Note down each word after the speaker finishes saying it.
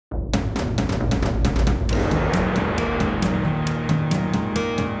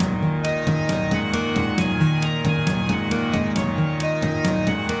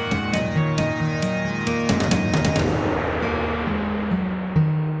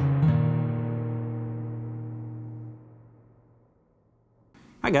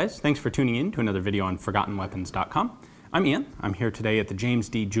Hi guys, thanks for tuning in to another video on ForgottenWeapons.com. I'm Ian. I'm here today at the James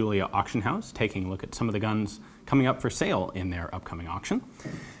D. Julia Auction House taking a look at some of the guns coming up for sale in their upcoming auction.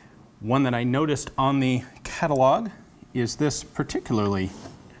 One that I noticed on the catalog is this particularly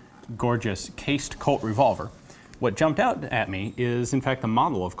gorgeous cased Colt revolver. What jumped out at me is in fact the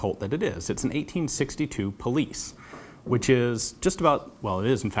model of Colt that it is. It's an 1862 Police, which is just about, well, it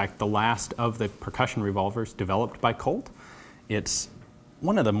is in fact the last of the percussion revolvers developed by Colt. It's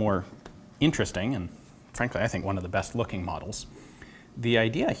one of the more interesting and frankly I think one of the best looking models. The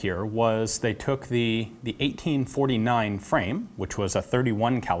idea here was they took the 1849 frame, which was a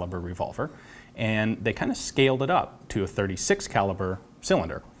 31 caliber revolver, and they kind of scaled it up to a 36 caliber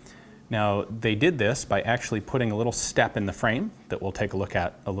cylinder. Now they did this by actually putting a little step in the frame that we'll take a look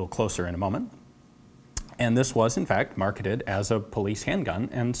at a little closer in a moment. And this was in fact marketed as a police handgun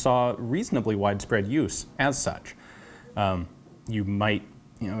and saw reasonably widespread use as such. You might,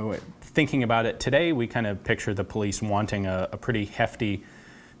 thinking about it today, we kind of picture the police wanting a pretty hefty,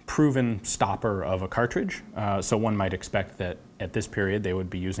 proven stopper of a cartridge. So one might expect that at this period they would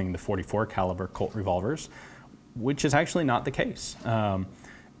be using the 44 caliber Colt revolvers, which is actually not the case.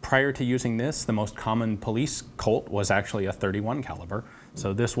 Prior to using this, the most common police Colt was actually a 31 caliber,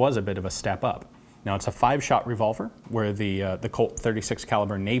 so this was a bit of a step up. Now it's a 5-shot revolver, where the Colt 36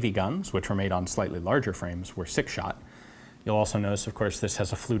 caliber Navy guns, which were made on slightly larger frames, were 6-shot. You'll also notice, of course, this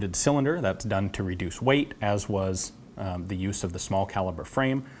has a fluted cylinder. That's done to reduce weight, as was the use of the small caliber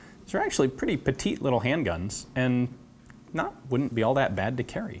frame. These are actually pretty petite little handguns, and wouldn't be all that bad to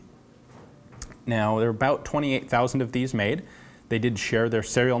carry. Now, there are about 28,000 of these made. They did share their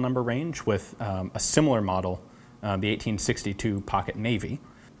serial number range with a similar model, the 1862 Pocket Navy.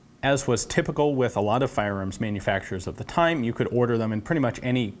 As was typical with a lot of firearms manufacturers of the time, you could order them in pretty much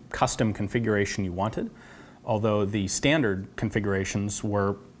any custom configuration you wanted. Although the standard configurations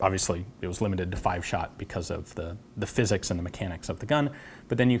were, obviously, it was limited to 5-shot because of the physics and the mechanics of the gun,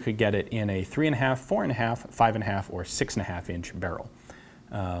 but then you could get it in a 3.5, 4.5, 5.5, or 6.5 inch barrel.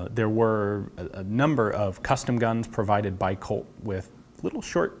 There were a number of custom guns provided by Colt with little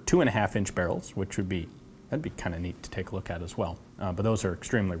short 2.5 inch barrels, which that'd be kind of neat to take a look at as well. But those are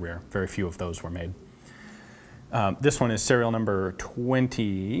extremely rare. Very few of those were made. This one is serial number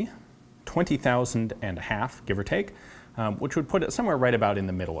 20,000 and a half, give or take, which would put it somewhere right about in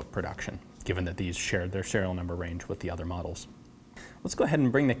the middle of production, given that these shared their serial number range with the other models. Let's go ahead and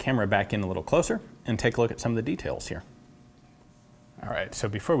bring the camera back in a little closer and take a look at some of the details here. All right, so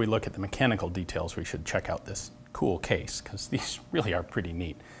before we look at the mechanical details, we should check out this cool case, because these really are pretty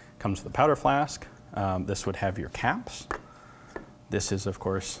neat. Comes with a powder flask. This would have your caps. This is, of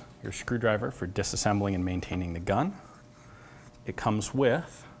course, your screwdriver for disassembling and maintaining the gun. It comes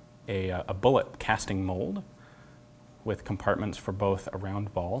with a bullet casting mold with compartments for both a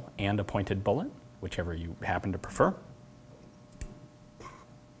round ball and a pointed bullet, whichever you happen to prefer.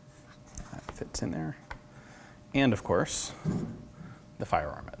 That fits in there. And of course, the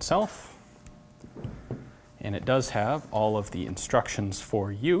firearm itself. And it does have all of the instructions for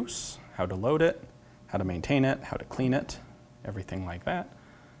use, how to load it, how to maintain it, how to clean it, everything like that,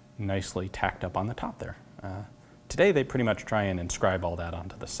 nicely tacked up on the top there. Today they pretty much try and inscribe all that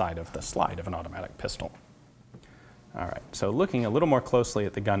onto the side of the slide of an automatic pistol. All right, so looking a little more closely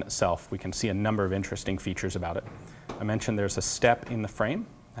at the gun itself, we can see a number of interesting features about it. I mentioned there's a step in the frame,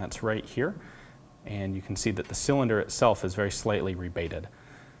 that's right here, and you can see that the cylinder itself is very slightly rebated.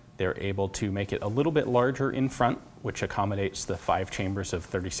 They're able to make it a little bit larger in front, which accommodates the 5 chambers of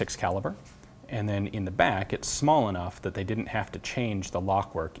 36 caliber. And then in the back, it's small enough that they didn't have to change the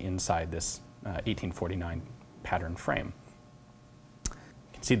lockwork inside this 1849 pattern frame. You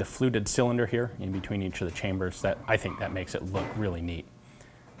can see the fluted cylinder here in between each of the chambers. I think that makes it look really neat.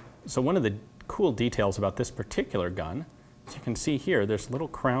 So one of the cool details about this particular gun, as you can see here, there's a little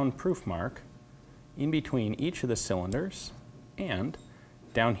crown proof mark in between each of the cylinders and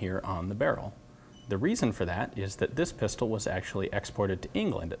down here on the barrel. The reason for that is that this pistol was actually exported to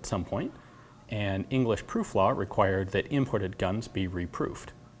England at some point, and English proof law required that imported guns be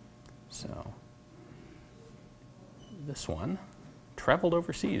reproofed. So this one traveled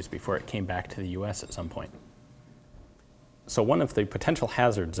overseas before it came back to the US at some point. So one of the potential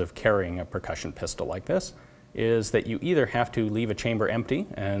hazards of carrying a percussion pistol like this is that you either have to leave a chamber empty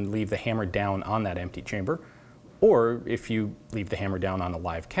and leave the hammer down on that empty chamber, or if you leave the hammer down on a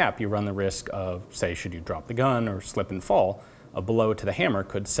live cap, you run the risk of, say, should you drop the gun or slip and fall, a blow to the hammer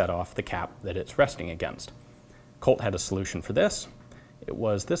could set off the cap that it's resting against. Colt had a solution for this. It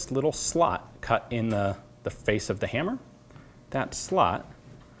was this little slot cut in the face of the hammer. That slot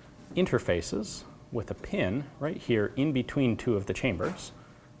interfaces with a pin right here in between two of the chambers.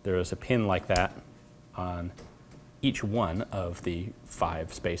 there is a pin like that on each one of the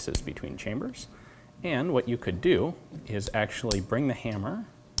 5 spaces between chambers. And what you could do is actually bring the hammer,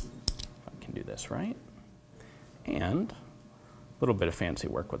 if I can do this right, and a little bit of fancy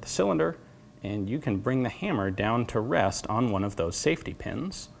work with the cylinder, and you can bring the hammer down to rest on one of those safety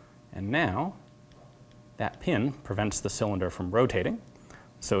pins. And now that pin prevents the cylinder from rotating,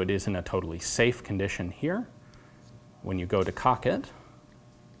 so it is in a totally safe condition here. When you go to cock it,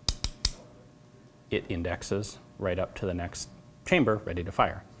 it indexes right up to the next chamber, ready to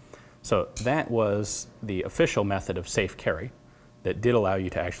fire. So that was the official method of safe carry that did allow you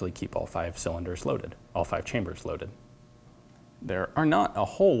to actually keep all 5 cylinders loaded, all 5 chambers loaded. There are not a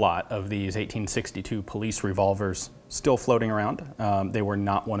whole lot of these 1862 police revolvers still floating around. They were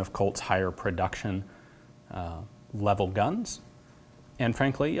not one of Colt's higher production level guns. And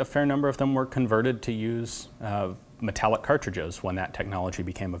frankly, a fair number of them were converted to use metallic cartridges when that technology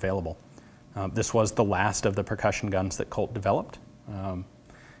became available. This was the last of the percussion guns that Colt developed.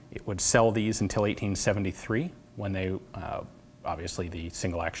 It would sell these until 1873, when they, obviously the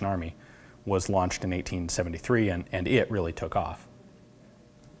single action army was launched in 1873, and it really took off.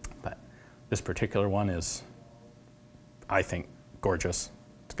 But this particular one is, I think, gorgeous.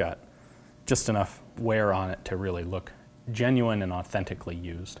 It's got just enough wear on it to really look genuine and authentically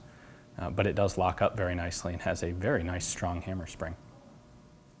used. But it does lock up very nicely and has a very nice strong hammer spring.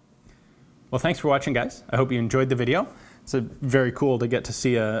 Well, thanks for watching, guys. I hope you enjoyed the video. It's very cool to get to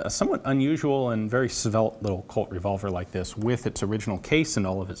see a somewhat unusual and very svelte little Colt revolver like this with its original case and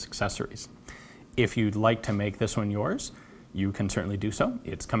all of its accessories. If you'd like to make this one yours, you can certainly do so.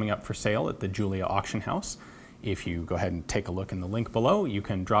 It's coming up for sale at the Julia Auction House. If you go ahead and take a look in the link below, you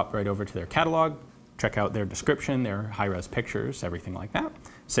can drop right over to their catalog, check out their description, their high-res pictures, everything like that.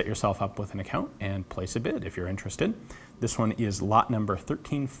 Set yourself up with an account and place a bid if you're interested. This one is lot number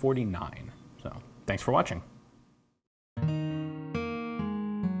 1349. So thanks for watching.